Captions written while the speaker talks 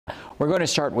We're going to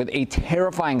start with a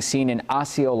terrifying scene in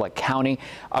Osceola County.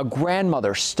 A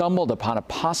grandmother stumbled upon a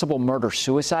possible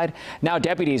murder-suicide. Now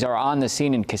deputies are on the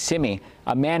scene in Kissimmee.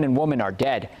 A man and woman are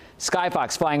dead.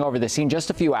 Skyfox flying over the scene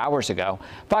just a few hours ago.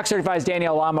 Fox 35's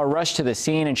Danielle Lama rushed to the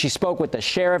scene and she spoke with the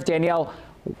sheriff. Danielle,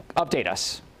 update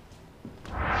us.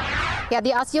 Yeah,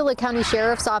 the Osceola County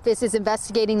Sheriff's Office is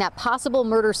investigating that possible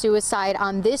murder-suicide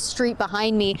on this street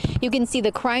behind me. You can see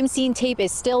the crime scene tape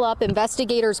is still up.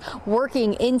 Investigators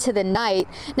working into the night.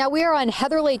 Now, we are on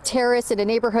Heather Lake Terrace in a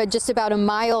neighborhood just about a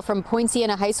mile from Point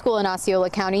Siena High School in Osceola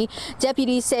County.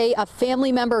 Deputies say a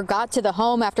family member got to the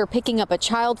home after picking up a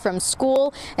child from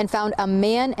school and found a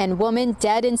man and woman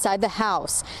dead inside the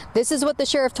house. This is what the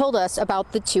sheriff told us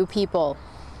about the two people.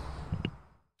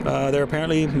 They're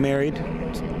apparently married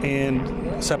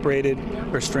and separated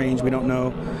or estranged. We don't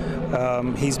know.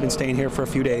 He's been staying here for a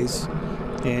few days,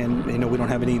 and we don't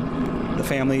have any. The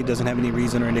family doesn't have any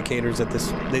reason or indicators that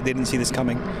they didn't see this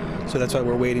coming. So that's why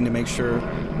we're waiting to make sure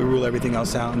we rule everything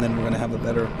else out, and then we're going to have a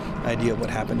better idea of what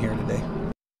happened here today.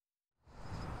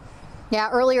 Yeah,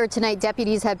 earlier tonight,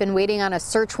 deputies had been waiting on a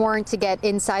search warrant to get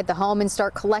inside the home and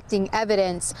start collecting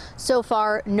evidence. So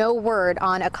far, no word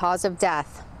on a cause of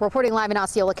death. Reporting live in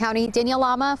Osceola County, Danielle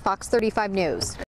Lama, Fox 35 News.